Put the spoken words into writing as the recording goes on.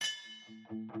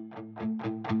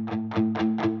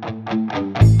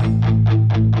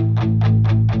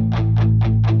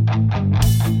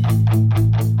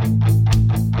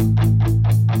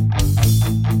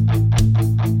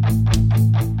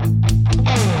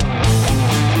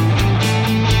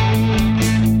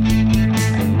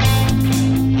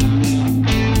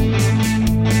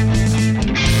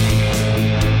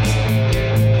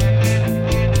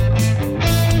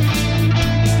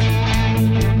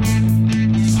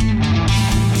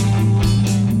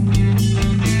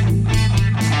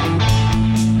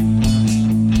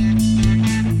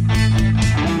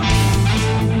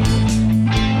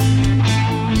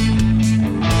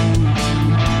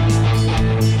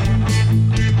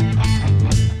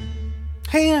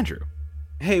Hey, Andrew.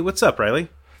 Hey, what's up, Riley?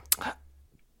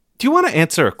 Do you want to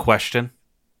answer a question?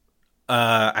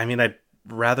 I mean, I'd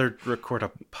rather record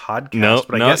a podcast, No,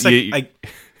 but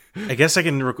I guess I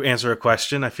can answer a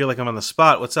question. I feel like I'm on the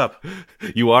spot. What's up?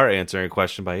 You are answering a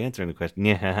question by answering the question.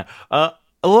 Yeah.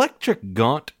 Electric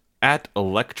Gaunt at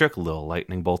Electric little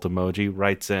lightning bolt emoji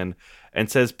writes in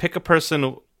and says, pick a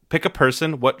person.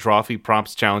 What Drawfee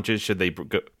prompts challenges should they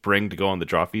bring to go on the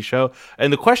Drawfee show?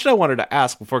 And the question I wanted to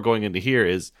ask before going into here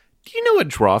is, do you know what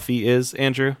Drawfee is,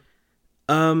 Andrew?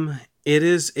 It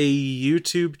is a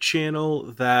YouTube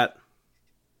channel that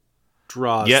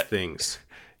draws things.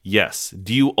 Yes.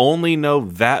 Do you only know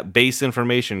that base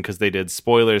information because they did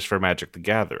spoilers for Magic the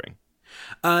Gathering?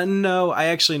 No, I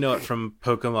actually know it from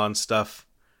Pokemon stuff.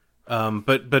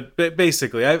 But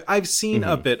basically, I've seen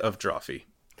a bit of Drawfee.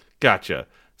 Gotcha.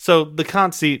 So the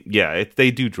conceit, they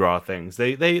do draw things.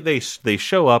 They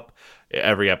show up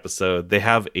every episode. They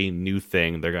have a new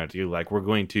thing they're going to do. Like, we're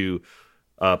going to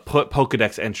put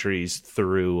Pokedex entries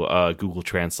through Google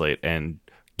Translate and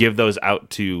give those out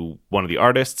to one of the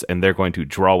artists, and they're going to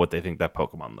draw what they think that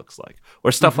Pokemon looks like,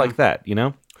 or stuff like that, you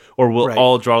know? Or we'll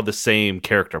all draw the same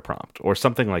character prompt, or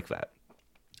something like that.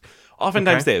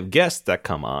 Oftentimes they have guests that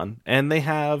come on, and they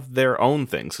have their own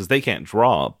things, because they can't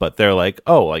draw, but they're like,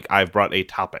 oh, like, I've brought a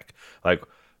topic. Like,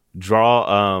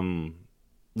 draw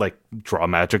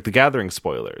Magic the Gathering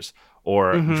spoilers,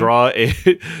 or draw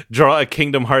a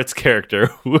Kingdom Hearts character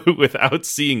without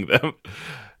seeing them.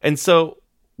 And so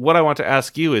what I want to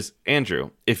ask you is,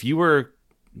 Andrew, if you were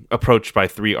approached by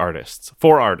four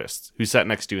artists who sat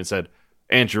next to you and said,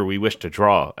 Andrew, we wish to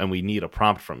draw and we need a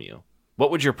prompt from you,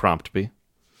 what would your prompt be?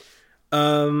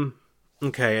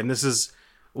 Okay, and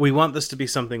we want this to be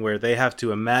something where they have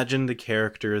to imagine the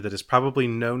character that is probably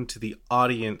known to the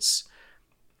audience,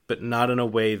 but not in a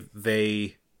way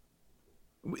we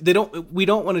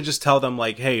don't want to just tell them,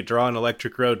 like, hey, draw an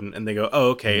electric rodent, and they go, oh,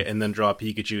 okay, and then draw a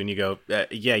Pikachu, and you go,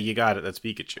 yeah, you got it, that's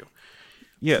Pikachu.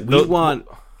 Yeah,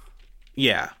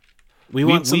 we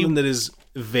want something that is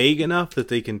vague enough that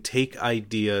they can take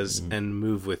ideas and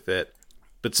move with it,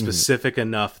 but specific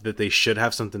enough that they should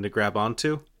have something to grab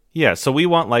onto. Yeah, so we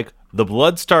want, like, the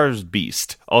Bloodstar's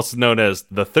Beast, also known as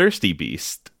the Thirsty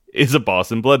Beast, is a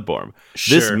boss in Bloodborne.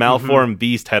 Sure. This malformed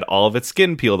beast had all of its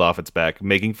skin peeled off its back,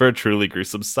 making for a truly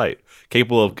gruesome sight.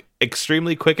 Capable of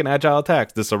extremely quick and agile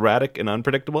attacks, this erratic and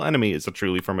unpredictable enemy is a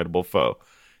truly formidable foe.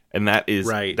 And that is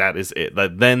it.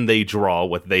 Then they draw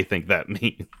what they think that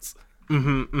means.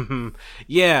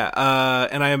 Yeah,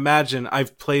 and I imagine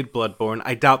I've played Bloodborne.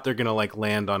 I doubt they're gonna like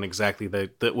land on exactly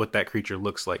what that creature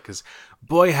looks like, because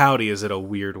boy howdy is it a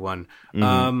weird one.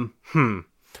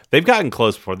 They've gotten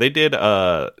close before. They did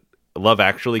Love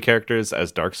Actually characters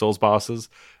as Dark Souls bosses,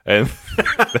 and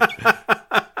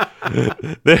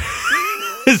there's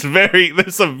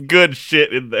some good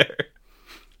shit in there.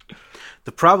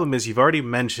 The problem is you've already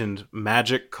mentioned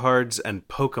Magic cards and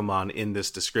Pokemon in this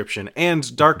description,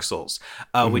 and Dark Souls,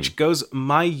 which goes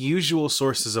my usual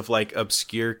sources of like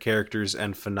obscure characters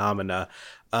and phenomena.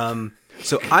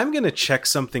 So I'm going to check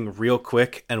something real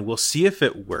quick, and we'll see if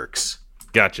it works.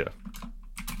 Gotcha.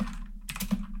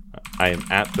 I am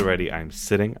at the ready. I'm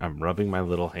sitting. I'm rubbing my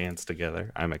little hands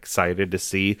together. I'm excited to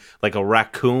see, like a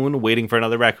raccoon waiting for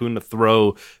another raccoon to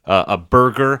throw a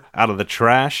burger out of the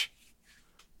trash.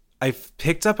 I've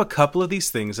picked up a couple of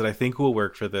these things that I think will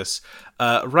work for this.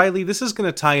 Riley, this is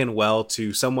going to tie in well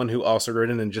to someone who also wrote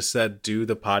in and just said, do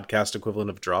the podcast equivalent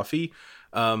of Drawfee.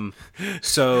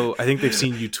 So I think they've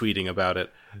seen you tweeting about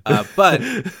it. But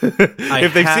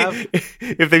if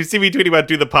they've seen me tweeting about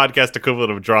do the podcast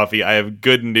equivalent of Drawfee, I have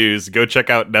good news. Go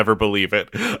check out Never Believe It.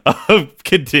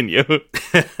 Continue.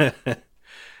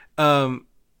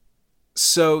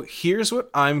 So here's what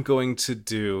I'm going to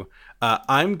do.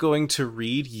 I'm going to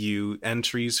read you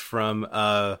entries from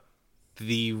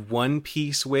the One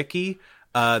Piece wiki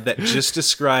that just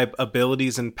describe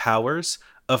abilities and powers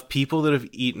of people that have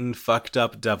eaten fucked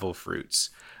up devil fruits.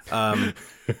 So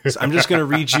I'm just going to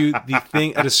read you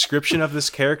a description of this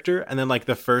character, and then like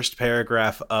the first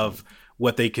paragraph of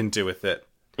what they can do with it.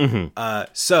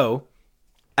 So,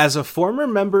 as a former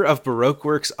member of Baroque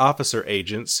Works officer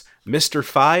agents, Mr.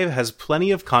 Five has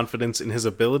plenty of confidence in his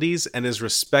abilities and is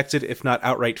respected, if not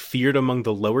outright feared, among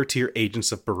the lower tier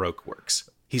agents of Baroque Works.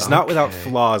 He's not without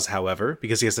flaws, however,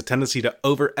 because he has a tendency to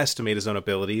overestimate his own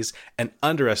abilities and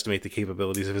underestimate the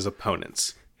capabilities of his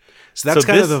opponents. So that's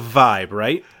kind of the vibe,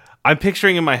 right? I'm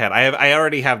picturing in my head. I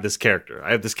already have this character.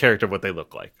 I have this character of what they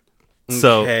look like. Okay.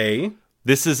 So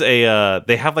this is they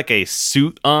have like a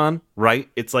suit on, right?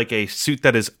 It's like a suit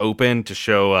that is open to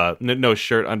show no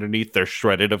shirt underneath. They're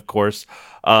shredded, of course.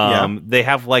 They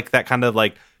have like that kind of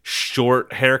like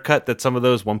short haircut that some of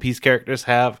those One Piece characters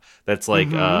have. That's like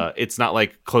it's not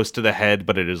like close to the head,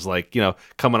 but it is like, you know,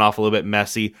 coming off a little bit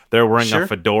messy. They're wearing a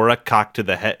fedora cocked to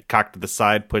the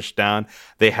side, pushed down.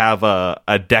 They have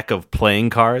a deck of playing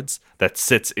cards that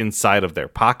sits inside of their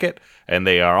pocket, and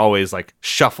they are always like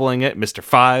shuffling it. Mr.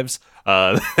 Fives.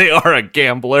 They are a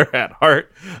gambler at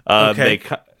heart.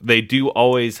 They do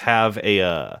always have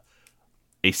a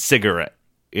cigarette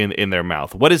in their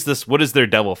mouth. What is this? What is their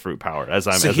devil fruit power? As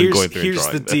I'm going through and here's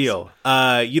drawing the deal.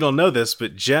 You don't know this,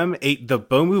 but Jem ate the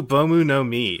Bomu Bomu no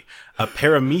Mi, a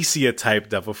paramecia type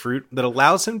devil fruit that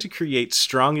allows him to create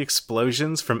strong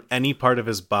explosions from any part of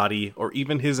his body or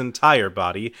even his entire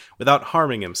body without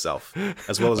harming himself,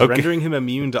 as well as rendering him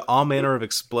immune to all manner of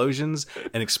explosions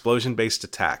and explosion-based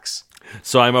attacks.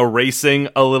 So I'm erasing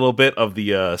a little bit of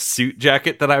the suit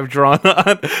jacket that I've drawn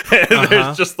on, and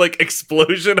there's just like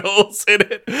explosion holes in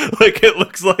it. Like it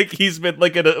looks like he's been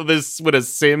like this when a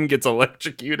sim gets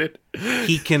electrocuted.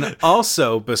 He can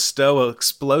also bestow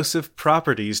explosive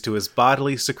properties to his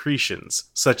bodily secretions,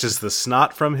 such as the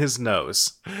snot from his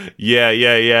nose. Yeah.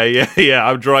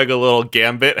 I'm drawing a little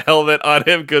Gambit helmet on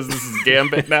him because this is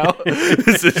Gambit now.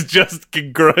 This is just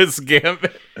gross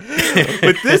Gambit.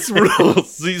 But this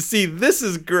rules. You see, this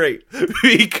is great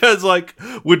because like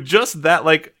with just that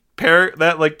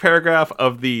paragraph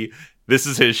of this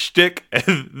is his shtick,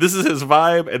 and this is his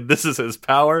vibe, and this is his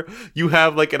power. You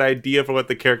have like an idea for what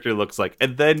the character looks like,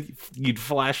 and then you'd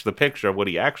flash the picture of what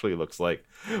he actually looks like,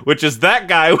 which is that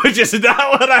guy, which is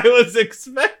not what I was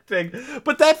expecting.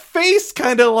 But that face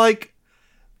kind of like,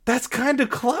 that's kind of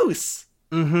close.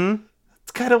 Mm-hmm.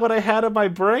 It's kind of what I had in my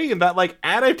brain. That like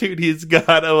attitude he's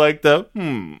got. I like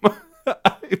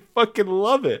I fucking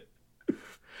love it.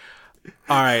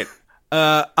 All right.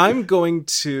 I'm going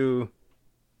to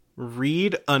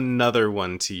read another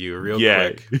one to you real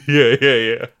quick.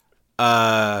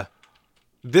 Yeah.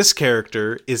 This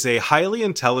character is a highly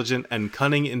intelligent and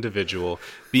cunning individual,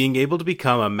 being able to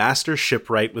become a master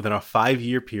shipwright within a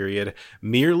 5-year period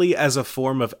merely as a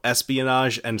form of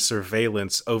espionage and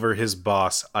surveillance over his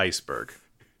boss, Iceberg.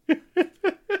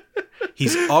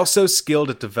 He's also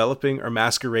skilled at developing or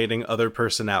masquerading other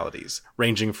personalities,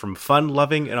 ranging from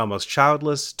fun-loving and almost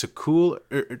childless to cool,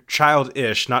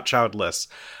 childish, not childless,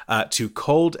 to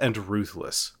cold and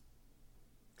ruthless.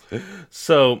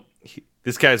 So,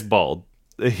 this guy's bald.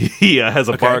 He has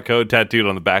a barcode tattooed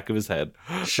on the back of his head.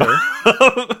 Sure.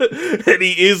 And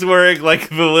he is wearing like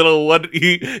the little one.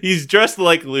 He's dressed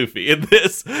like Luffy in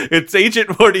this. It's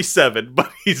Agent 47,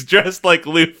 but he's dressed like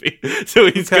Luffy. So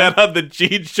he's got on the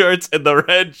jean shorts and the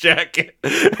red jacket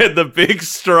and the big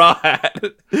straw hat.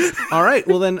 All right.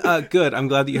 Well then, good. I'm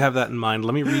glad that you have that in mind.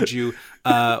 Let me read you.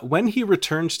 When he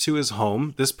returned to his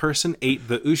home, this person ate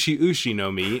the Ushi Ushi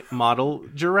no Mi model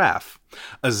giraffe,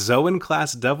 a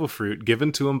Zoan-class devil fruit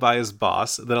given to him by his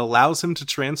boss that allows him to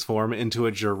transform into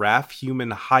a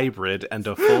giraffe-human hybrid and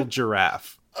a full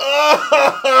giraffe.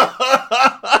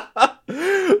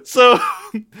 So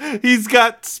he's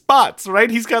got spots, right?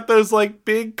 He's got those like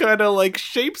big kind of like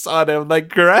shapes on him, like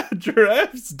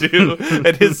giraffes do.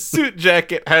 And his suit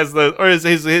jacket has those, or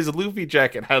his Luffy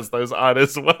jacket has those on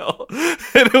as well.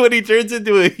 And when he turns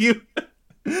into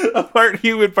a part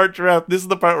human, part giraffe, this is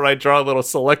the part where I draw a little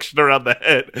selection around the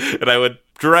head, and I would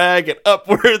drag it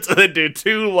upwards and then do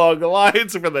 2 long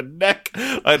lines for the neck,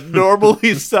 a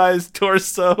normally sized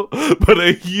torso, but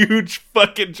a huge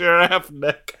fucking giraffe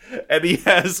neck, and he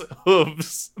has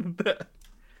hooves.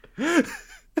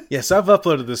 Yes, I've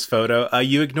uploaded this photo.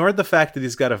 You ignored the fact that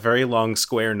he's got a very long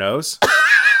square nose.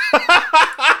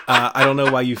 I don't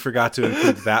know why you forgot to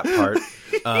include that part.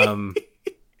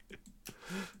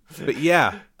 But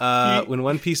yeah, when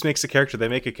One Piece makes a character, they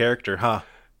make a character, huh?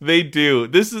 They do.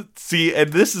 And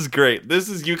this is great. This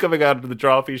is you coming out to the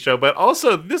Trophy Show, but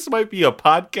also this might be a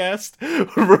podcast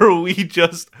where we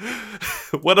just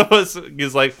one of us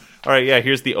is like, all right, yeah,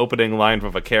 here's the opening line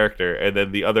of a character, and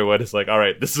then the other one is like, all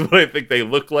right, this is what I think they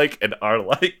look like and are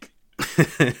like.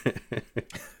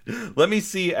 Let me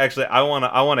see. Actually, I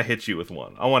wanna hit you with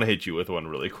one. I want to hit you with one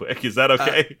really quick. Is that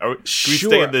okay? Can we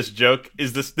stay in this joke?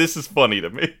 This is funny to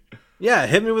me? Yeah,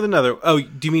 hit me with another. Oh,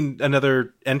 do you mean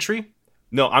another entry?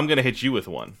 No, I'm gonna hit you with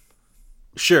one.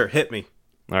 Sure, hit me.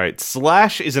 All right.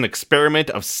 Slash is an experiment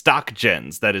of stock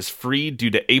gens that is freed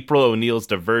due to April O'Neil's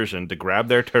diversion to grab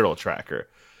their turtle tracker.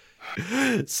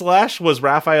 Slash was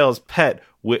Raphael's pet,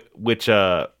 which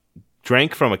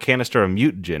drank from a canister of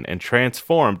mutagen and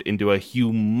transformed into a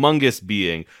humongous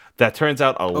being that turns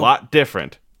out a lot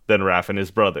different than Raph and his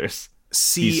brothers.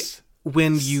 See,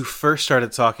 when you first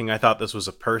started talking, I thought this was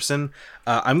a person.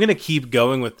 I'm going to keep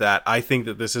going with that. I think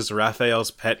that this is Raphael's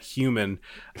pet human,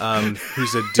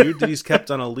 who's a dude that he's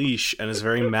kept on a leash and is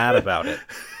very mad about it.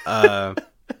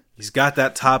 He's got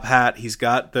that top hat. He's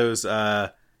got those,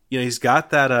 he's got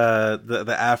that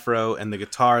the afro and the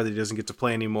guitar that he doesn't get to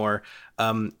play anymore.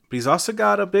 But he's also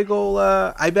got a big old,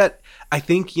 I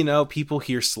think, people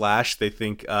hear Slash, they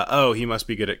think, oh, he must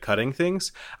be good at cutting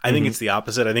things. I think it's the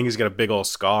opposite. I think he's got a big old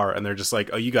scar, and they're just like,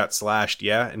 oh, you got slashed,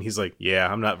 yeah? And he's like,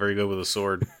 yeah, I'm not very good with a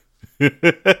sword.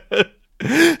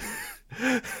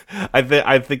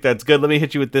 I think that's good. Let me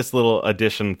hit you with this little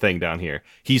addition thing down here.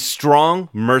 He's strong,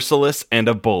 merciless, and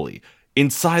a bully.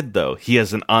 Inside, though, he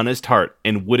has an honest heart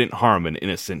and wouldn't harm an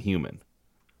innocent human.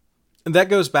 And that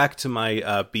goes back to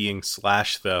my being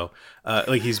Slash, though.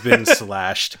 Like, he's been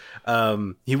slashed.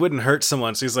 He wouldn't hurt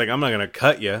someone, so he's like, I'm not going to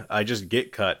cut you. I just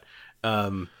get cut.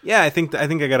 I think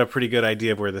I got a pretty good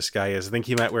idea of where this guy is. I think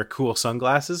he might wear cool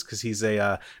sunglasses because he's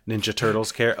a Ninja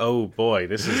Turtles character. Oh, boy,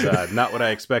 this is not what I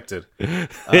expected.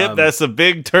 That's a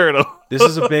big turtle. This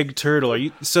is a big turtle.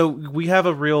 So we have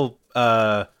a real...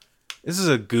 this is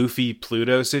a goofy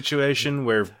Pluto situation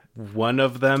where... one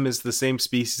of them is the same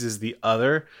species as the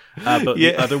other, but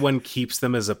the other one keeps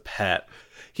them as a pet.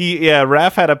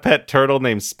 Raph had a pet turtle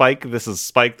named Spike. This is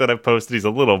Spike that I've posted. He's a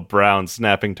little brown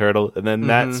snapping turtle. And then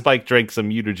that Spike drank some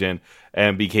mutagen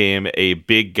and became a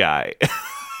big guy.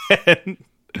 and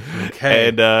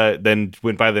then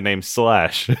went by the name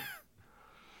Slash.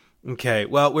 Okay,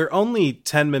 well, we're only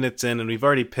 10 minutes in, and we've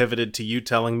already pivoted to you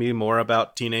telling me more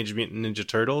about Teenage Mutant Ninja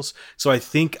Turtles, so I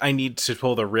think I need to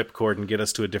pull the ripcord and get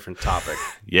us to a different topic.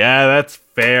 Yeah, that's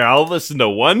fair. I'll listen to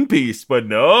One Piece, but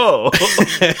no.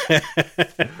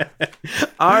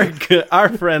 Our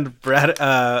friend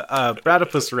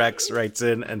Bradipus Rex writes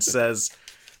in and says,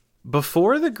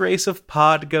 before the grace of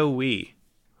Pod go we.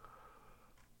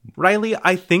 Riley,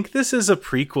 I think this is a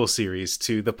prequel series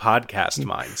to the Podcast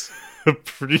Minds. A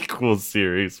prequel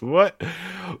series. What?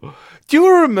 Do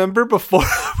you remember before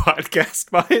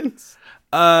Podcast Minds?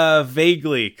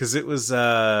 Vaguely, because it was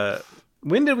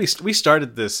when did we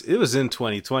started this? It was in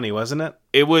 2020, wasn't it?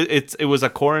 It was a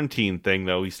quarantine thing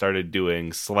though. We started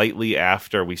doing slightly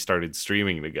after we started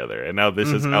streaming together, and now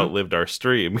this has outlived our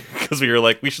stream because we were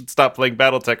like, we should stop playing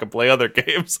BattleTech and play other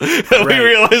games. And we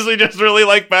realized we just really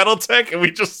like BattleTech, and we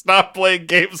just stopped playing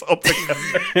games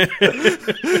altogether.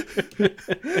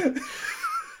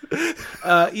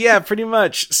 Yeah, pretty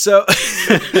much. So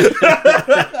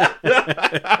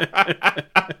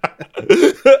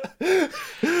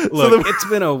look, it's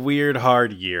been a weird,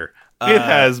 hard year. It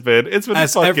has been. It's been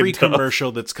as fucking every tough.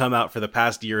 commercial that's come out for the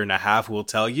past year and a half will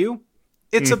tell you.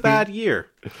 It's a bad year,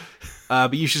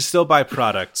 but you should still buy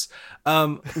products.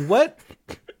 What?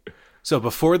 So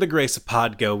before the grace of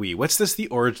Pod Go We, what's this the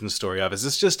origin story of? Is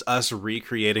this just us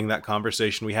recreating that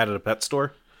conversation we had at a pet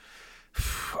store?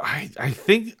 I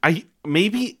think I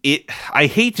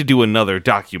hate to do another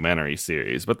documentary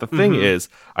series, but the thing is,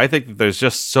 I think that there's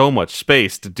just so much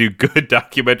space to do good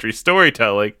documentary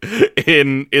storytelling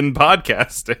in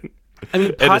podcasting. I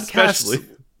mean,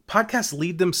 podcasts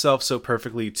lead themselves so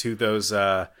perfectly to those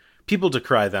people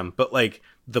decry them, but like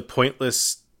the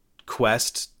pointless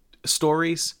quest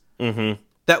stories.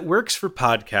 That works for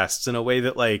podcasts in a way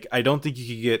that like I don't think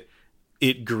you could get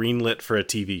it greenlit for a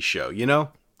TV show, you know?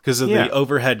 Because of the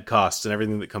overhead costs and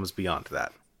everything that comes beyond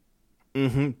that.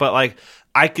 But like,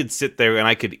 I could sit there and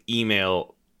I could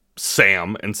email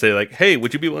Sam and say like, "Hey,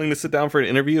 would you be willing to sit down for an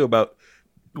interview about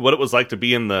what it was like to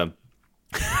be in the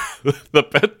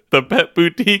the pet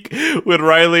boutique when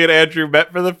Riley and Andrew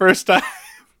met for the first time?"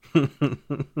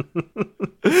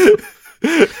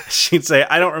 She'd say,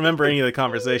 "I don't remember any of the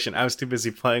conversation. I was too busy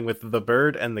playing with the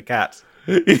bird and the cat."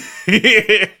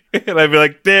 And I'd be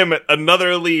like, damn it,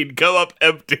 another lead, come up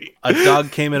empty. A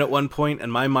dog came in at one point and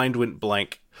my mind went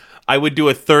blank. I would do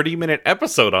a 30-minute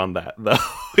episode on that, though,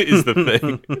 is the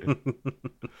thing.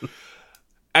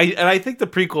 I think the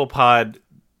prequel pod,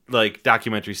 like,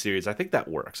 documentary series, I think that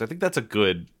works. I think that's a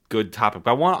good topic.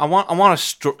 But I want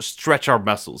to stretch our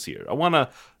muscles here. I want to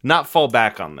not fall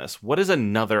back on this. What is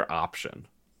another option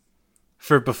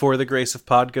for Before the Grace of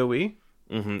Pod Go We?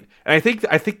 Mm-hmm. And I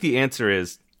think the answer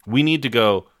is we need to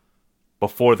go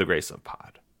Before the Grace of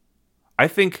Pod. I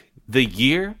think the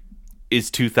year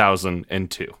is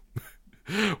 2002.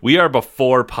 We are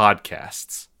before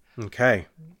podcasts. Okay.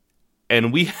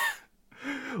 And we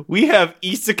have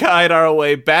isekai'd our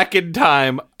way back in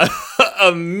time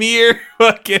a mere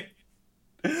fucking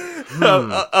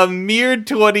a mere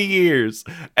 20 years.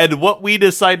 And what we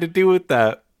decide to do with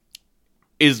that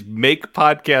is make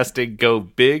podcasting go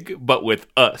big, but with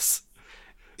us.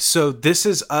 So this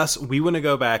is us. We want to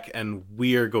go back and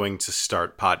we are going to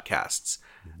start podcasts.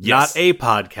 Yes. Not a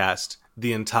podcast,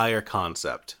 the entire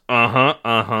concept.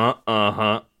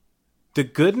 Uh-huh. The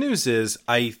good news is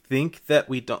I think that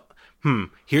we don't...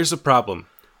 Here's the problem.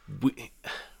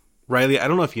 Riley, I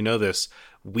don't know if you know this.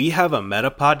 We have a meta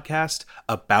podcast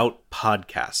about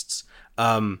podcasts,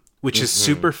 which is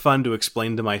super fun to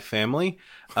explain to my family.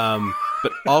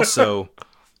 But also,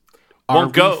 are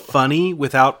we funny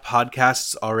without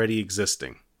podcasts already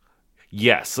existing?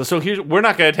 Yes. So here's, we're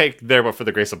not going to take there, but for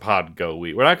the grace of pod go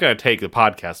we. We're not going to take the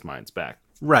podcast minds back.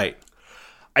 Right.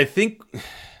 I think,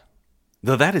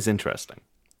 though, that is interesting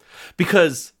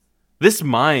because this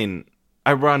mine,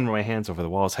 I run my hands over the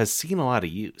walls, has seen a lot of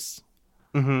use.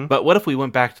 Mm-hmm. But what if we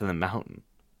went back to the mountain?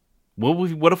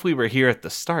 What if we were here at the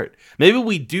start? Maybe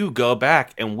we do go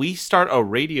back and we start a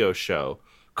radio show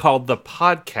called The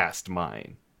Podcast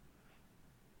Mine.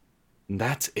 And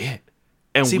that's it.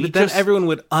 And see, but then everyone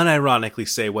would unironically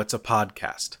say, what's a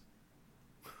podcast?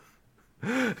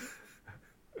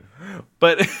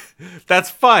 But that's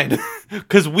fine,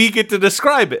 because we get to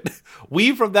describe it.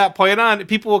 We, from that point on,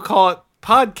 people will call it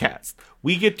podcast.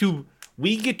 We get to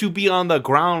be on the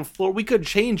ground floor. We could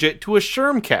change it to a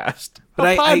Shermcast.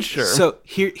 But so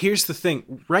here's the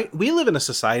thing, right? We live in a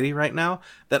society right now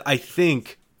that I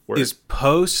think is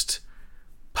post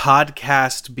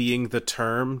podcast being the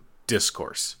term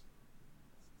discourse.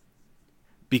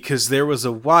 Because there was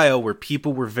a while where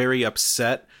people were very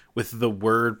upset with the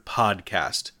word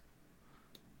podcast.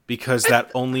 Because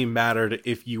that only mattered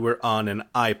if you were on an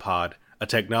iPod, a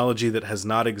technology that has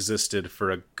not existed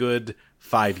for a good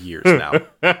 5 years now.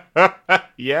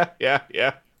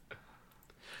 Yeah.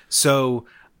 So,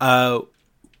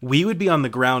 we would be on the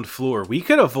ground floor. We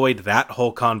could avoid that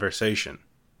whole conversation.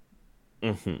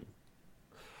 Mm-hmm.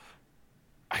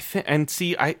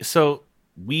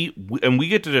 We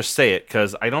get to just say it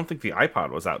because I don't think the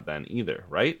iPod was out then either,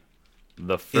 right?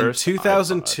 The first in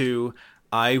 2002, iPod.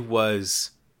 I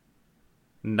was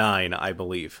 9, I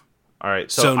believe. All right,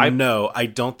 so no, I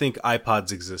don't think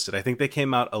iPods existed. I think they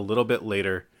came out a little bit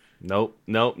later. Nope.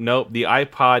 The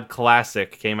iPod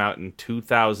Classic came out in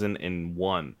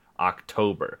 2001,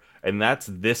 October. And that's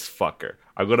this fucker.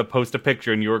 I'm going to post a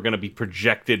picture and you're going to be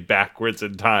projected backwards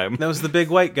in time. That was the big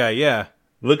white guy, yeah.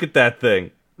 Look at that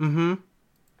thing. Mm-hmm.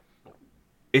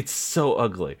 It's so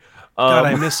ugly. God,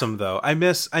 I miss them, though. I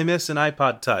miss an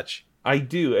iPod Touch. I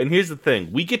do. And here's the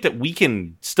thing. We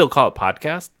can still call it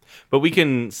podcast, but we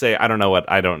can say, I don't know what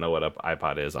an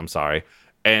iPod is. I'm sorry.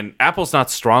 And Apple's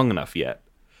not strong enough yet.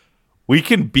 We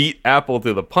can beat Apple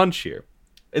to the punch here.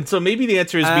 And so maybe the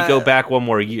answer is we go back one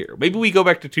more year. Maybe we go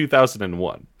back to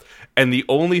 2001. And the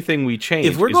only thing we change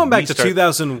if we're going back to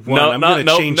 2001, I'm going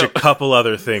to change a couple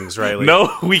other things, Riley.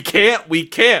 No, we can't.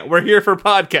 We're here for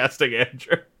podcasting,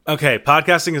 Andrew. Okay,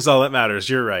 podcasting is all that matters.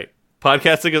 You're right.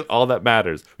 Podcasting is all that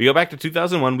matters. We go back to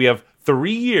 2001. We have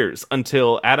 3 years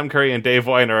until Adam Curry and Dave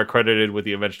Wine are accredited with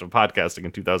the invention of podcasting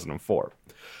in 2004.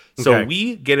 So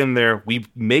we get in there, we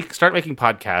start making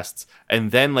podcasts,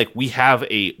 and then we have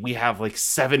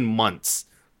 7 months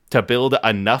to build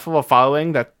enough of a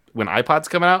following that when iPods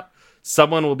come out,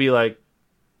 someone will be like,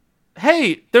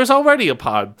 "Hey, there's already a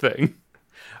pod thing."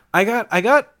 I've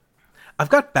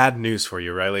got bad news for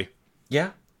you, Riley.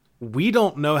 Yeah. We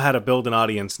don't know how to build an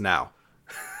audience now.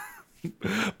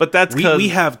 But that's because we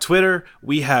have Twitter,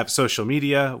 we have social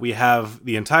media, we have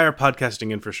the entire podcasting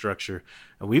infrastructure,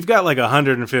 and we've got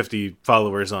 150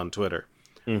 followers on Twitter.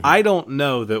 Mm-hmm. I don't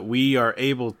know that we are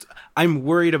able to... I'm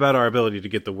worried about our ability to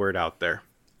get the word out there.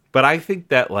 But I think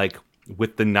that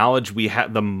with the knowledge we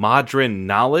have, the modern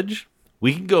knowledge,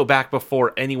 we can go back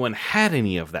before anyone had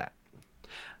any of that.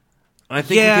 And I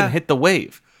think we can hit the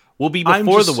wave. We'll be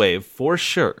before the wave for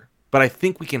sure, but I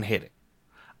think we can hit it.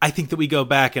 I think that we go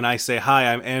back and I say,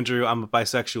 hi, I'm Andrew, I'm a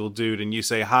bisexual dude. And you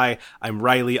say, hi, I'm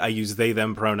Riley, I use they,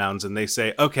 them pronouns. And they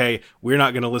say, okay, we're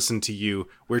not going to listen to you.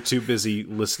 We're too busy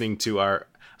listening to I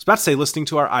was about to say listening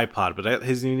to our iPod, but it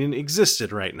hasn't even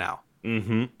existed right now.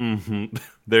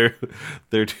 They're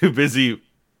too busy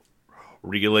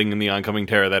reeling in the oncoming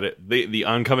terror the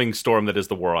oncoming storm that is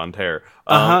the war on terror.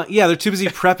 Yeah, they're too busy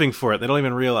prepping for it. They don't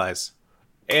even realize.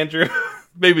 Andrew,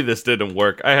 maybe this didn't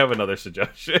work. I have another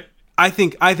suggestion. I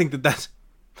think that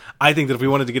if we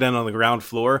wanted to get in on the ground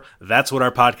floor, that's what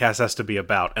our podcast has to be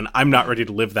about, and I'm not ready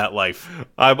to live that life.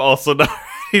 I'm also not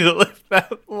ready to live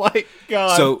that life.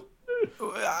 God. So,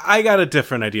 I got a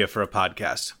different idea for a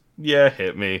podcast. Yeah,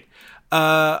 hit me.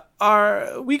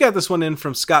 We got this one in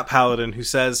from Scott Paladin, who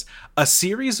says, a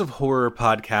series of horror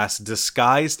podcasts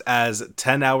disguised as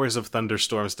 10 hours of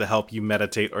thunderstorms to help you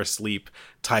meditate or sleep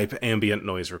type ambient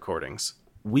noise recordings.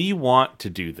 We want to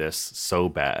do this so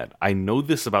bad. I know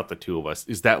this about the two of us,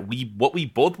 is that what we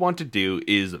both want to do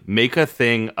is make a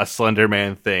Slender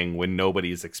Man thing when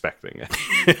nobody's expecting it.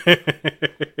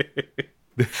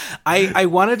 I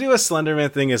want to do a Slender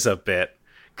Man thing as a bit,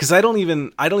 because I don't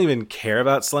even care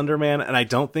about Slender Man, and I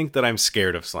don't think that I'm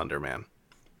scared of Slender Man.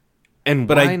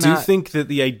 But I do think that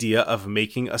the idea of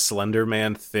making a Slender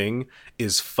Man thing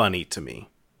is funny to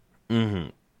me. Mm-hmm.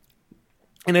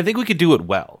 And I think we could do it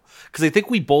well, because I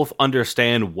think we both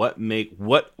understand what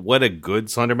a good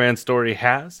Slender Man story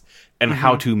has and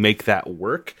how to make that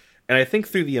work. And I think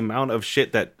through the amount of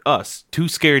shit that us, two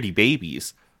scaredy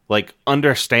babies, like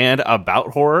understand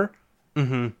about horror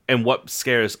and what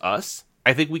scares us,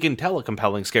 I think we can tell a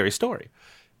compelling, scary story.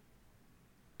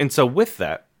 And so with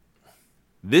that,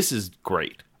 this is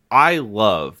great. I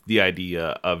love the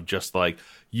idea of just like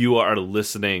you are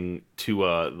listening to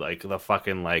the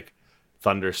fucking like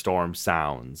thunderstorm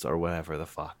sounds or whatever the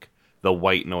fuck, the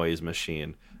white noise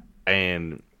machine,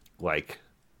 and like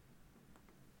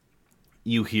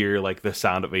you hear like the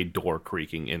sound of a door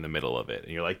creaking in the middle of it,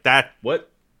 and you're like, that what?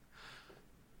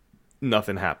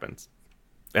 Nothing happens.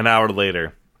 An hour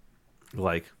later,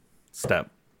 like step.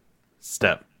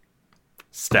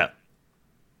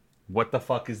 What the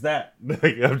fuck is that?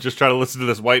 Like, I'm just trying to listen to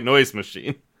this white noise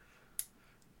machine.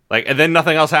 Like, and then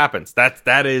nothing else happens.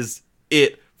 That is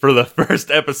it for the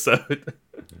first episode.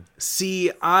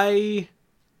 See,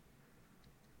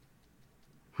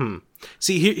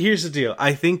 here's the deal.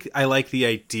 I think I like the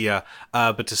idea,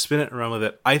 but to spin it around with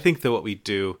it, I think that what we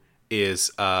do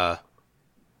is, I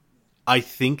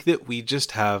think that we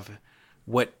just have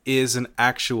what is an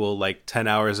actual, like, 10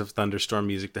 hours of thunderstorm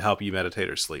music to help you meditate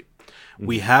or sleep. Mm-hmm.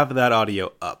 We have that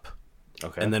audio up.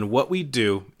 Okay. And then what we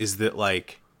do is that,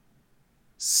 like,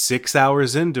 6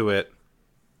 hours into it,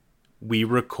 we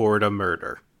record a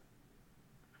murder.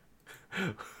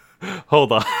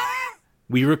 Hold on.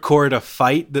 We record a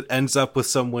fight that ends up with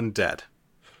someone dead.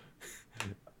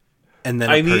 And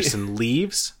then a person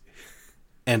leaves,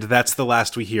 and that's the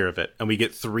last we hear of it. And we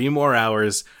get 3 more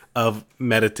hours of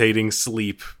meditating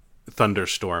sleep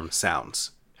thunderstorm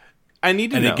sounds. I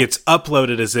need to know. And it gets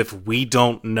uploaded as if we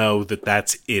don't know that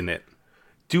that's in it.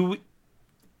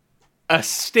 A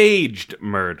staged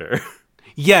murder.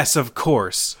 Yes, of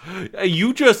course. I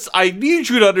need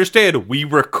you to understand, we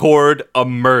record a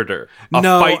murder. A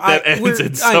fight that ends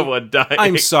in someone dying.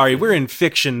 I'm sorry, we're in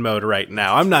fiction mode right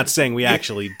now. I'm not saying we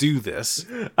actually do this.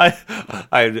 But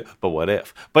what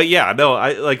if? But yeah, no,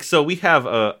 we have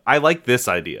I like this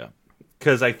idea.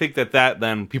 Because I think that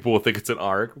then people will think it's an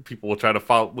arc. People will try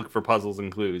to look for puzzles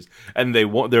and clues, and there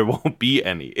won't be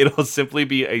any. It'll simply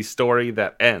be a story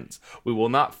that ends. We will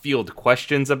not field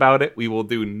questions about it. We will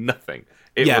do nothing.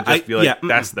 It will just be like,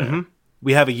 that's there. Mm-hmm.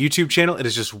 We have a YouTube channel. It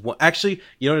is just actually,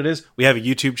 you know what it is? We have a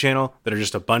YouTube channel that are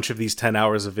just a bunch of these 10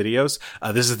 hours of videos.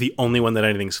 This is the only one that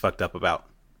anything's fucked up about.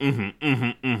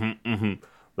 The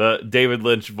David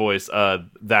Lynch voice.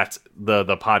 That's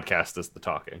the podcast is the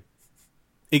talking.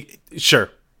 Sure.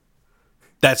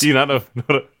 Do you not know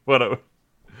what?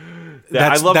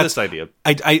 I love this idea.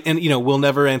 And we'll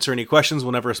never answer any questions.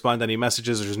 We'll never respond to any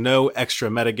messages. There's no extra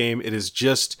metagame. It is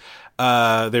just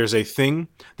there's a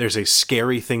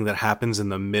scary thing that happens in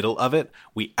the middle of it.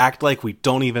 We act like we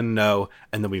don't even know,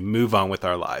 and then we move on with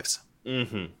our lives.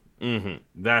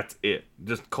 That's it.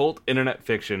 Just cult internet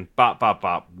fiction. Bop, bop,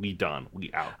 bop. We done.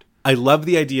 We out. I love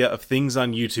the idea of things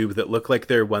on YouTube that look like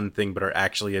they're one thing but are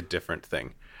actually a different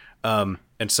thing. And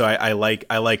so I like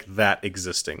that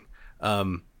existing.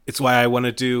 It's why I want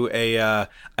to do a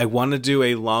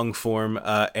long form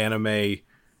anime.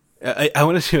 I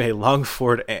want to do a long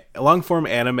form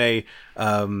anime.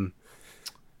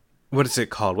 What is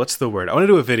it called? What's the word? I want to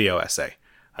do a video essay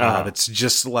that's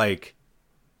just like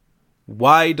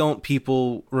why don't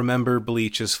people remember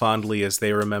Bleach as fondly as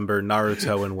they remember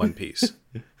Naruto and One Piece?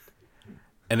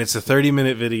 And it's a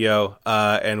 30-minute video,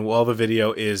 and all the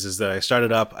video is that I start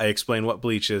it up, I explain what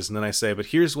Bleach is, and then I say, but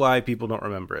here's why people don't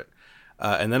remember it.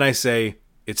 And then I say,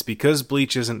 it's because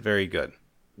Bleach isn't very good.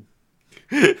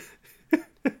 And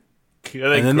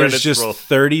then there's just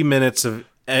 30 minutes of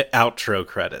outro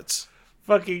credits.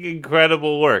 Fucking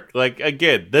incredible work. Like,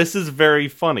 again, this is very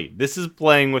funny. This is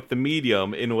playing with the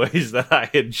medium in ways that I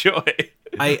enjoy.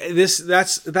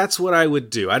 That's what I would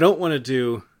do. I don't want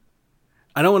to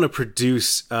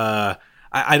produce I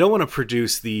don't want to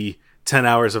produce the 10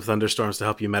 hours of thunderstorms to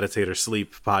help you meditate or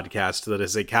sleep podcast that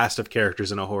is a cast of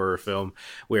characters in a horror film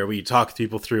where we talk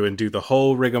people through and do the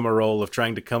whole rigmarole of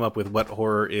trying to come up with what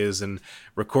horror is and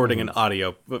recording an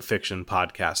audio fiction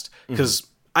podcast, because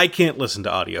I can't listen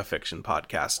to audio fiction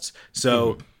podcasts.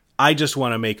 So I just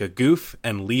want to make a goof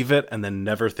and leave it and then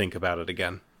never think about it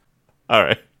again. All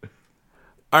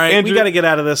right, Andrew, we got to get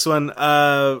out of this one.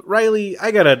 Riley,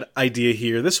 I got an idea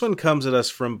here. This one comes at us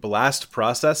from Blast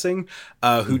Processing,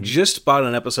 who just bought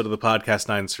an episode of the Podcast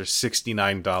Nines for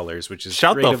 $69, which is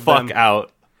shout great the of fuck them.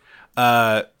 out.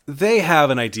 They have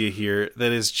an idea here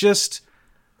that is just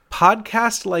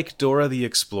podcast like Dora the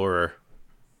Explorer.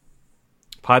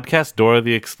 Podcast Dora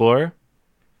the Explorer.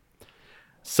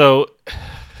 So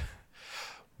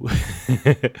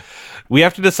we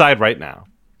have to decide right now.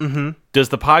 Does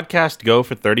the podcast go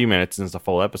for 30 minutes and it's a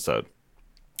full episode?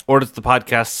 Or does the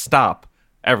podcast stop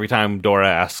every time Dora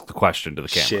asks the question to the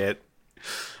camera? Shit.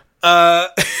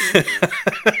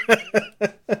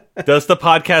 Does the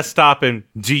podcast stop and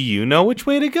do you know which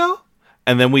way to go?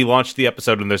 And then we launch the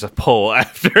episode and there's a poll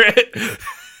after it.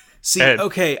 See,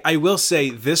 okay, I will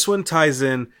say this one ties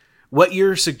in. What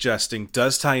you're suggesting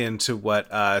does tie into what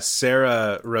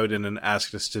Sarah wrote in and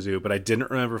asked us to do, but I didn't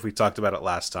remember if we talked about it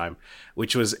last time,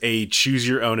 which was a Choose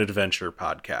Your Own Adventure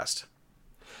podcast.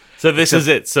 So this is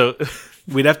it. So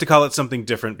we'd have to call it something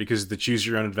different because the Choose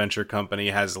Your Own Adventure company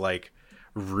has like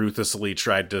ruthlessly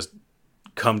tried to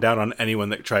come down on anyone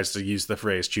that tries to use the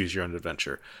phrase Choose Your Own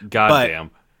Adventure.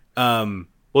 Goddamn.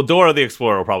 Well, Dora the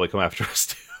Explorer will probably come after us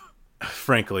too.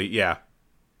 Frankly, yeah.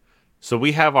 So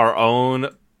we have our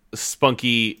own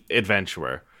spunky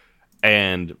adventurer,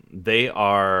 and they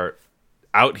are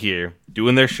out here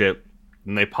doing their shit,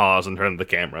 and they pause and turn to the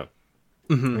camera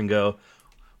and go,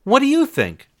 what do you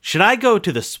think? Should I go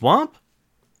to the swamp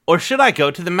or should I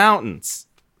go to the mountains?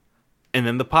 And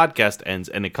then the podcast ends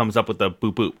and it comes up with a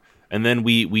boop boop. And then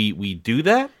we do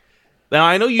that. Now,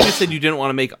 I know you just said you didn't want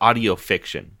to make audio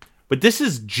fiction, but this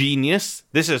is genius.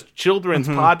 This is children's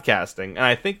podcasting, and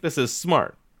I think this is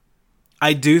smart.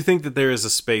 I do think that there is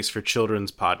a space for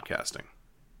children's podcasting.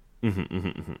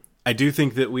 I do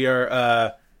think that we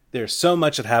are... there's so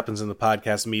much that happens in the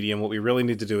podcast medium. What we really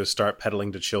need to do is start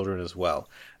peddling to children as well.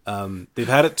 They've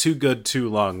had it too good too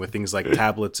long with things like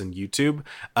tablets and YouTube.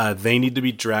 They need to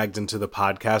be dragged into the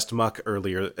podcast muck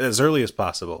as early as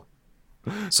possible.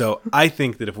 So I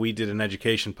think that if we did an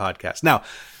education podcast... Now,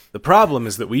 the problem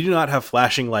is that we do not have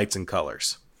flashing lights and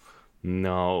colors.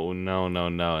 No.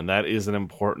 And that is an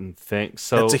important thing.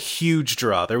 So that's a huge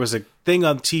draw. There was a thing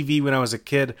on TV when I was a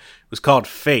kid. It was called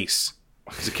Face.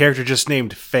 It was a character just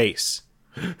named Face.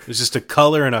 It was just a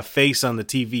color and a face on the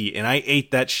TV, and I ate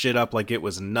that shit up like it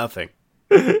was nothing.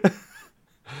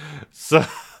 So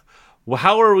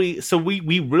how are we... So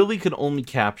we really can only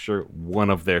capture one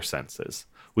of their senses.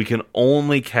 We can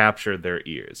only capture their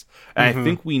ears. And I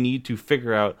think we need to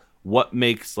figure out what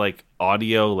makes like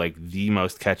audio like the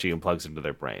most catchy and plugs into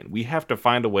their brain. We have to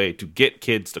find a way to get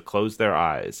kids to close their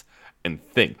eyes and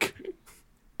think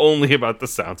only about the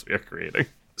sounds we are creating.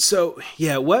 So,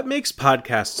 yeah, what makes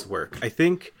podcasts work? I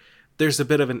think there's a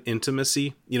bit of an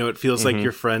intimacy. You know, it feels like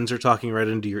your friends are talking right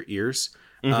into your ears.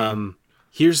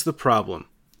 Here's the problem.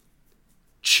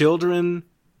 Children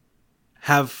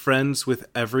have friends with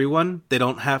everyone. They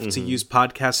don't have to use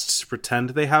podcasts to pretend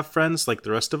they have friends like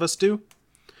the rest of us do.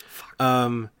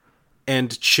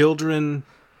 And children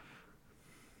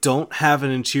don't have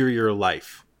an interior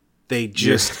life. They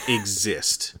just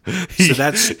exist. So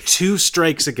that's 2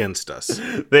 strikes against us.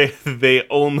 They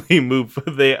only move.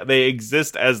 They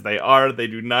exist as they are. They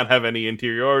do not have any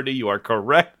interiority. You are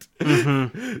correct.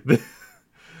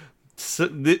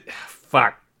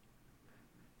 Fuck.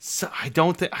 So I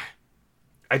don't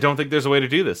think there's a way to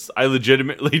do this. I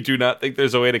legitimately do not think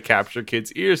there's a way to capture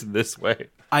kids' ears in this way.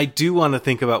 I do want to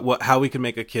think about how we can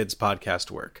make a kids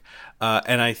podcast work.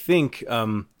 And I think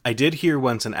I did hear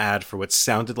once an ad for what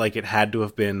sounded like it had to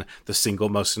have been the single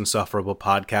most insufferable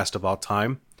podcast of all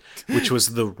time, which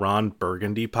was the Ron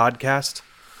Burgundy podcast.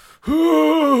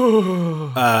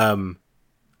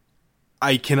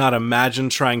 I cannot imagine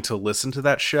trying to listen to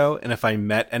that show. And if I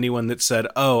met anyone that said,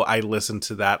 "Oh, I listened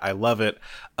to that, I love it,"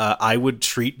 I would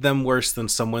treat them worse than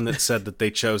someone that said that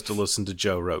they chose to listen to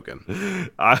Joe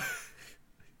Rogan. I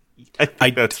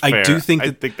think that's fair. I do think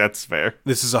I think that's fair.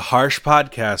 This is a harsh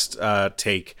podcast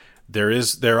take.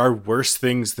 There are worse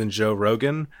things than Joe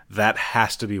Rogan. That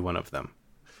has to be one of them.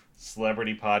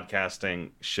 Celebrity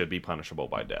podcasting should be punishable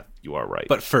by death. You are right.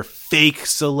 But for fake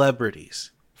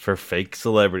celebrities. For fake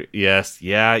celebrity. Yes.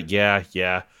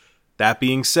 Yeah. That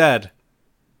being said,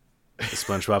 the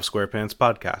SpongeBob SquarePants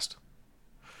podcast.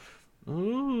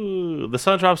 Ooh, the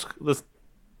SpongeBob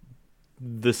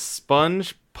the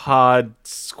Sponge Pod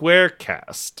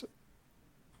Squarecast.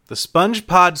 The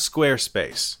SpongePod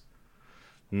Squarespace.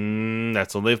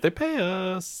 That's only if they pay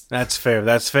us. That's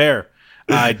fair.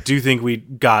 I do think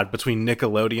between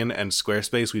Nickelodeon and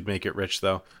Squarespace, we'd make it rich,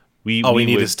 though. All we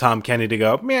need is Tom Kenny to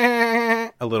go meh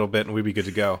a little bit, and we'd be good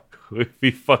to go. Would be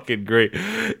fucking great.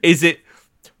 Is it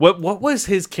what was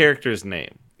his character's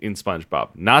name in SpongeBob?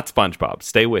 Not SpongeBob.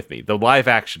 Stay with me. The live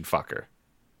action fucker.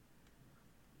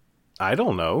 I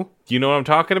don't know. Do you know what I'm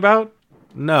talking about?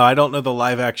 No, I don't know the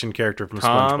live action character from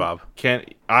SpongeBob.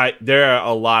 There are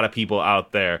a lot of people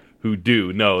out there who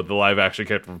do know the live action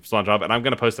character from SpongeBob, and I'm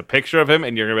gonna post a picture of him,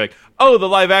 and you're gonna be like, "Oh, the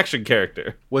live action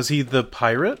character." Was he the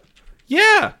pirate?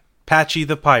 Yeah. Patchy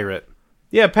the pirate.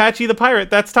 Yeah, Patchy the pirate.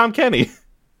 That's Tom Kenny.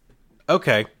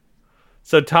 Okay.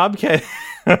 So Tom Kenny.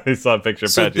 I saw a picture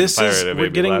of Patchy the pirate. And it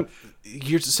made me laugh.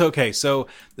 So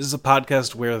this is a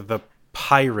podcast where the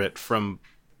pirate from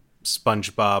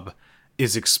SpongeBob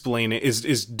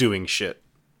is doing shit.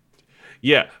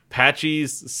 Yeah,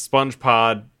 Patchy's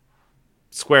SpongePod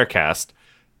Squarecast,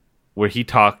 where he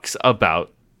talks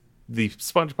about the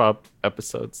SpongeBob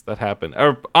episodes that happen.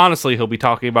 Or honestly, he'll be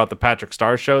talking about the Patrick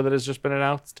Star show that has just been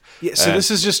announced. Yeah, so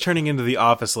this is just turning into the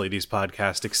Office Ladies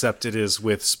podcast, except it is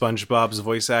with SpongeBob's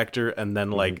voice actor and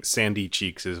then like Sandy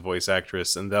Cheeks' voice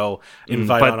actress, and they'll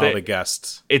invite all the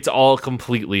guests. It's all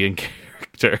completely in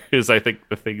character, is I think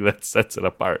the thing that sets it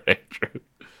apart, Andrew.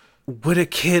 Would a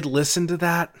kid listen to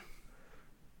that?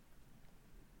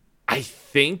 I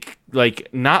think like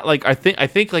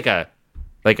a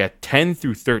 10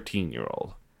 through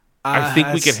 13-year-old. I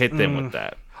think we could hit them with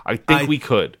that. I think we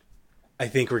could. I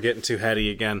think we're getting too heady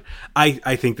again.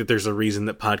 I think that there's a reason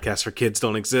that podcasts for kids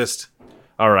don't exist.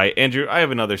 All right, Andrew, I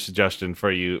have another suggestion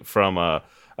for you from,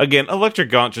 again, Electric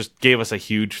Gaunt just gave us a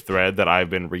huge thread that I've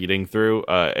been reading through,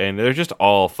 and they're just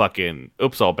all fucking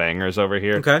all bangers over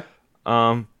here. Okay.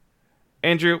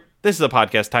 Andrew, this is a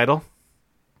podcast title.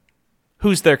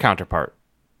 Who's their counterpart?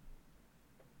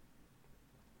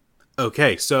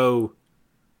 Okay, so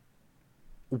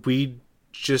we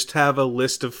just have a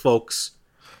list of folks,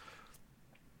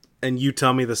 and you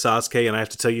tell me the Sasuke, and I have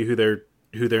to tell you who their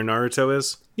Naruto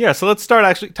is? Yeah, so let's start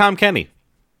actually. Tom Kenny.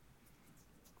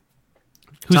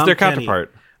 Who's their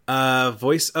counterpart?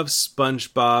 Voice of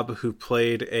SpongeBob, who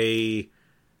played a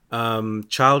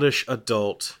childish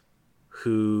adult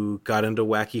who got into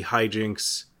wacky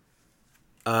hijinks.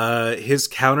 His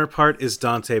counterpart is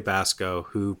Dante Basco,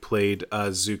 who played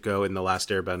Zuko in The Last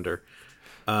Airbender,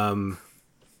 and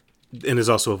is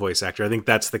also a voice actor. I think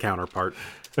that's the counterpart.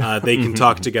 They can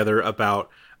talk together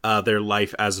about their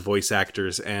life as voice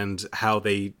actors and how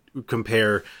they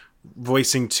compare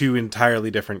voicing two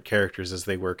entirely different characters as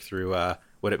they work through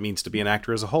what it means to be an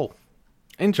actor as a whole.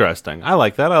 Interesting. I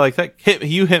like that.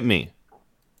 You hit me.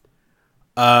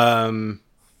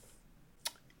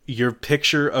 Your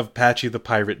picture of Patchy the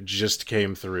pirate just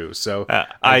came through, so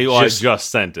I just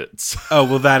sent it. Oh,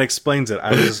 well, that explains it.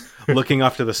 I was looking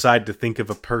off to the side to think of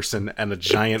a person, and a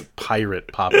giant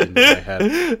pirate popped into my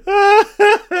head.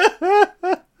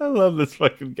 I love this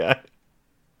fucking guy.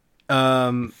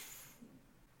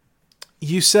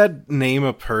 You said name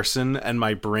a person, and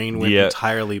my brain went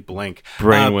entirely blank.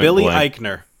 Billy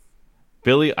Eichner.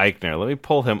 Billy Eichner. Let me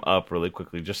pull him up really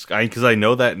quickly, just because I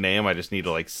know that name. I just need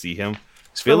to see him.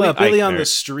 Billy on the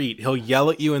street. He'll yell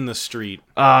at you in the street.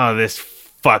 Oh, this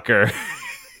fucker.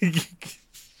 Am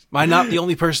I not the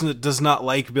only person that does not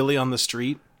like Billy on the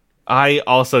street? I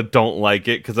also don't like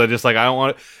it because I don't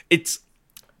want it. It's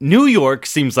New York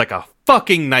seems like a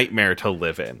fucking nightmare to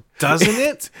live in. Doesn't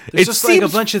it? There's just a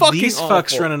bunch of these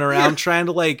fucks running around trying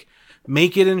to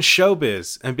make it in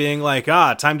showbiz and being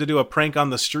time to do a prank on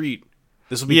the street.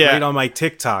 This will be great on my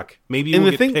TikTok. Maybe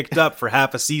we'll get picked up for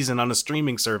half a season on a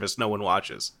streaming service no one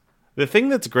watches. The thing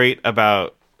that's great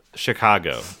about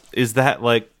Chicago is that,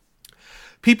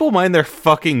 people mind their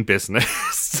fucking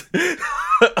business.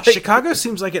 Chicago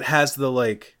seems like it has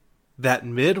that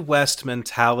Midwest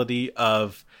mentality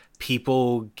of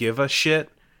people give a shit,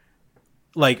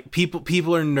 like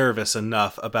people are nervous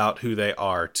enough about who they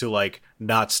are to like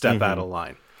not step out of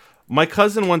line. My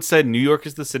cousin once said New York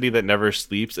is the city that never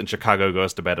sleeps, and Chicago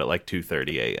goes to bed at like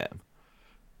 2:30 a.m.,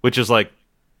 which is like,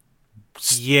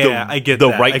 I get the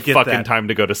that. right I get fucking that. time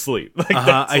to go to sleep. Like,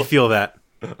 I feel that.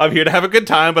 I'm here to have a good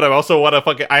time, but I also want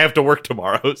to I have to work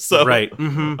tomorrow, so Right.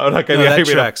 Mm-hmm. I'm not gonna be that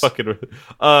happy tracks. to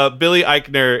fucking. Billy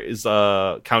Eichner is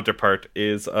Counterpart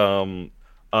is oh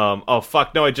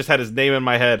fuck no, I just had his name in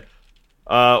my head.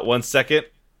 1 second.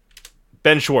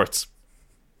 Ben Schwartz.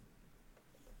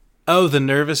 Oh, the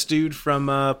nervous dude from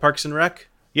Parks and Rec?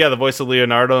 Yeah, the voice of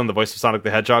Leonardo and the voice of Sonic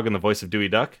the Hedgehog and the voice of Dewey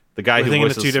Duck. The guy who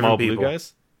voices small blue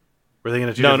guys. We're thinking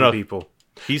of two different people.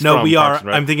 He's from we Parks are. and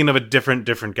Rec. I'm thinking of a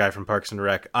different guy from Parks and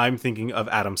Rec. I'm thinking of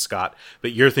Adam Scott,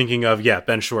 but you're thinking of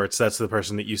Ben Schwartz. That's the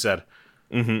person that you said.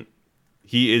 Mm-hmm.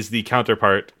 He is the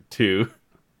counterpart to.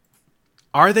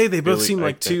 Are they? They both Billy seem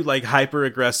like Eichner. two like hyper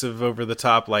aggressive, over the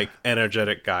top, like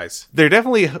energetic guys. They're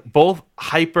definitely both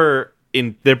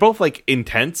they're both like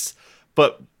intense,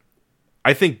 but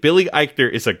I think Billy Eichner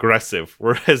is aggressive,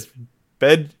 whereas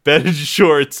Ben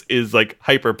Schwartz is like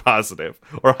hyper positive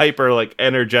or hyper like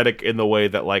energetic in the way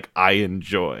that like I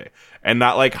enjoy, and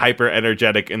not like hyper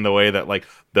energetic in the way that like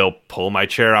they'll pull my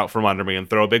chair out from under me and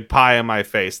throw a big pie in my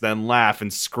face, then laugh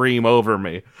and scream over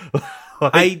me.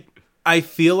 I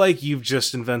feel like you've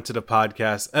just invented a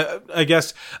podcast. I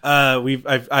guess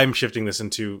I'm shifting this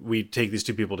into, we take these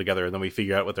two people together and then we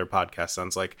figure out what their podcast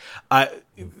sounds like.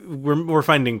 We're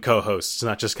finding co-hosts,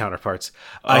 not just counterparts.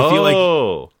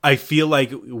 I feel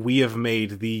like we have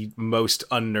made the most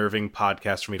unnerving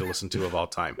podcast for me to listen to of all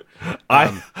time.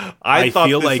 I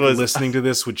feel like listening to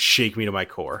this would shake me to my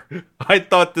core. I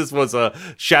thought this was a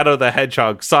Shadow the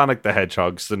Hedgehog, Sonic the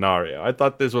Hedgehog scenario. I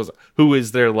thought this was who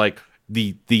is there like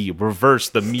the reverse,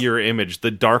 the mirror image,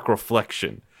 the dark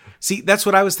reflection. See, that's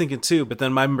what I was thinking too, but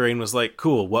then my brain was like,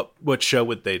 cool, what show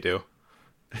would they do?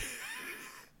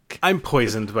 I'm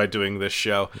poisoned by doing this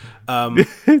show.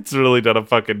 It's really done a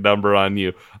fucking number on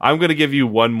you. I'm gonna give you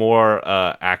one more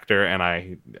actor, and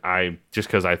I just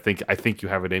because I think you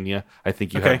have it in you. I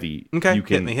think you have the you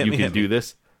can do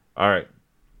this. All right.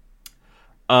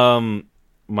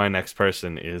 My next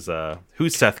person is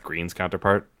who's Seth Green's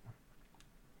counterpart?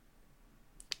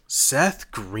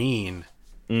 Seth Green.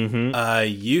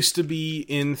 Used to be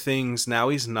in things, now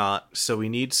he's not. So we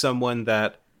need someone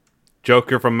that...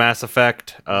 Joker from Mass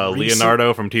Effect,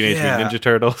 Leonardo from Teenage Mutant Ninja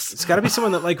Turtles. It's got to be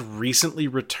someone that like recently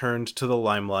returned to the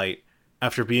limelight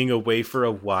after being away for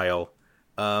a while.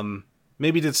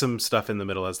 Maybe did some stuff in the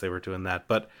middle as they were doing that,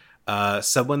 but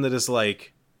someone that is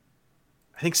like...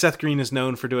 I think Seth Green is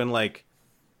known for doing like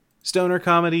stoner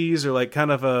comedies or like kind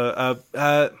of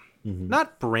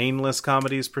not brainless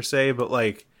comedies per se, but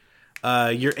like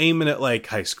you're aiming at like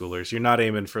high schoolers. You're not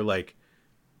aiming for like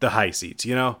the high seats,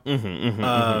 you know?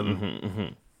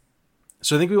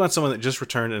 So I think we want someone that just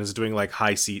returned and is doing like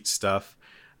high seat stuff.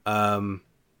 You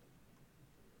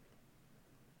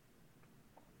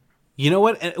know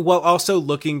what? And while also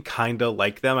looking kind of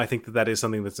like them, I think that is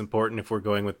something that's important if we're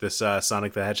going with this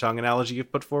Sonic the Hedgehog analogy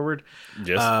you've put forward.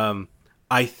 Yes.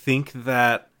 I think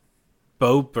that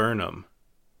Bo Burnham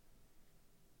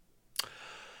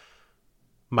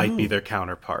might be their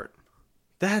counterpart.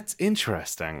 That's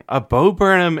interesting. A Bo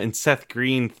Burnham and Seth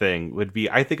Green thing would be,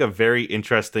 I think, a very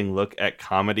interesting look at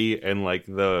comedy and like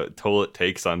the toll it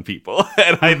takes on people.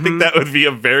 And I think that would be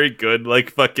a very good, like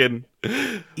fucking,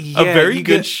 a very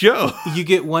good show. You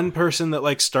get one person that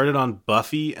like started on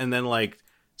Buffy and then like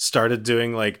started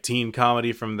doing like teen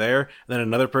comedy from there. And then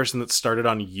another person that started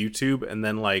on YouTube and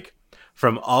then like,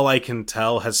 from all I can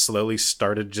tell, has slowly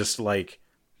started just like,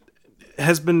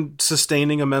 has been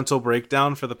sustaining a mental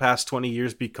breakdown for the past 20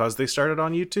 years because they started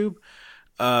on YouTube.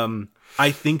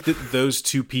 I think that those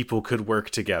two people could work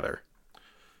together.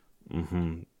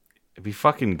 It'd be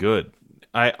fucking good.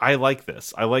 I like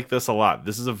this. I like this a lot.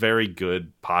 This is a very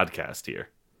good podcast here.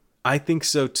 I think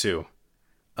so too.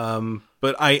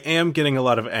 But I am getting a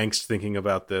lot of angst thinking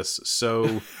about this.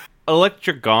 So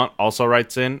Electric Gaunt also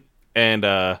writes in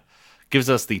and gives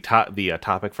us the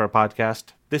topic for a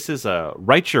podcast. This is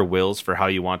write your wills for how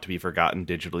you want to be forgotten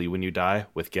digitally when you die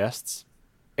with guests.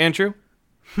 Andrew?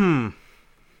 How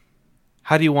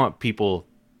do you want people...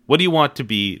 What do you want to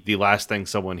be the last thing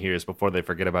someone hears before they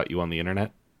forget about you on the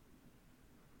internet?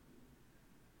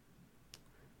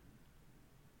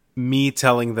 Me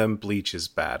telling them Bleach is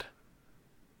bad.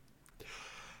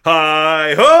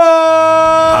 Hi-ho!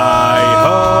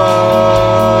 Hi-ho!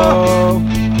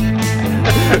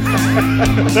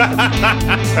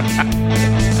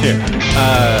 Here.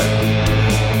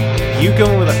 You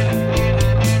going with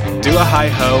a... Do a hi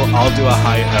ho. I'll do a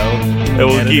hi ho. And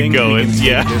we'll keep going. We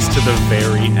can take this to the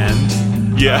very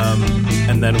end. Yeah.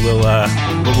 And then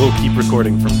we'll keep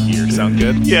recording from here. Sound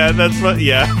good? Yeah, that's what.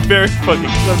 Yeah, very fucking.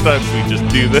 Sometimes we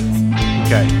just do this.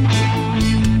 Okay.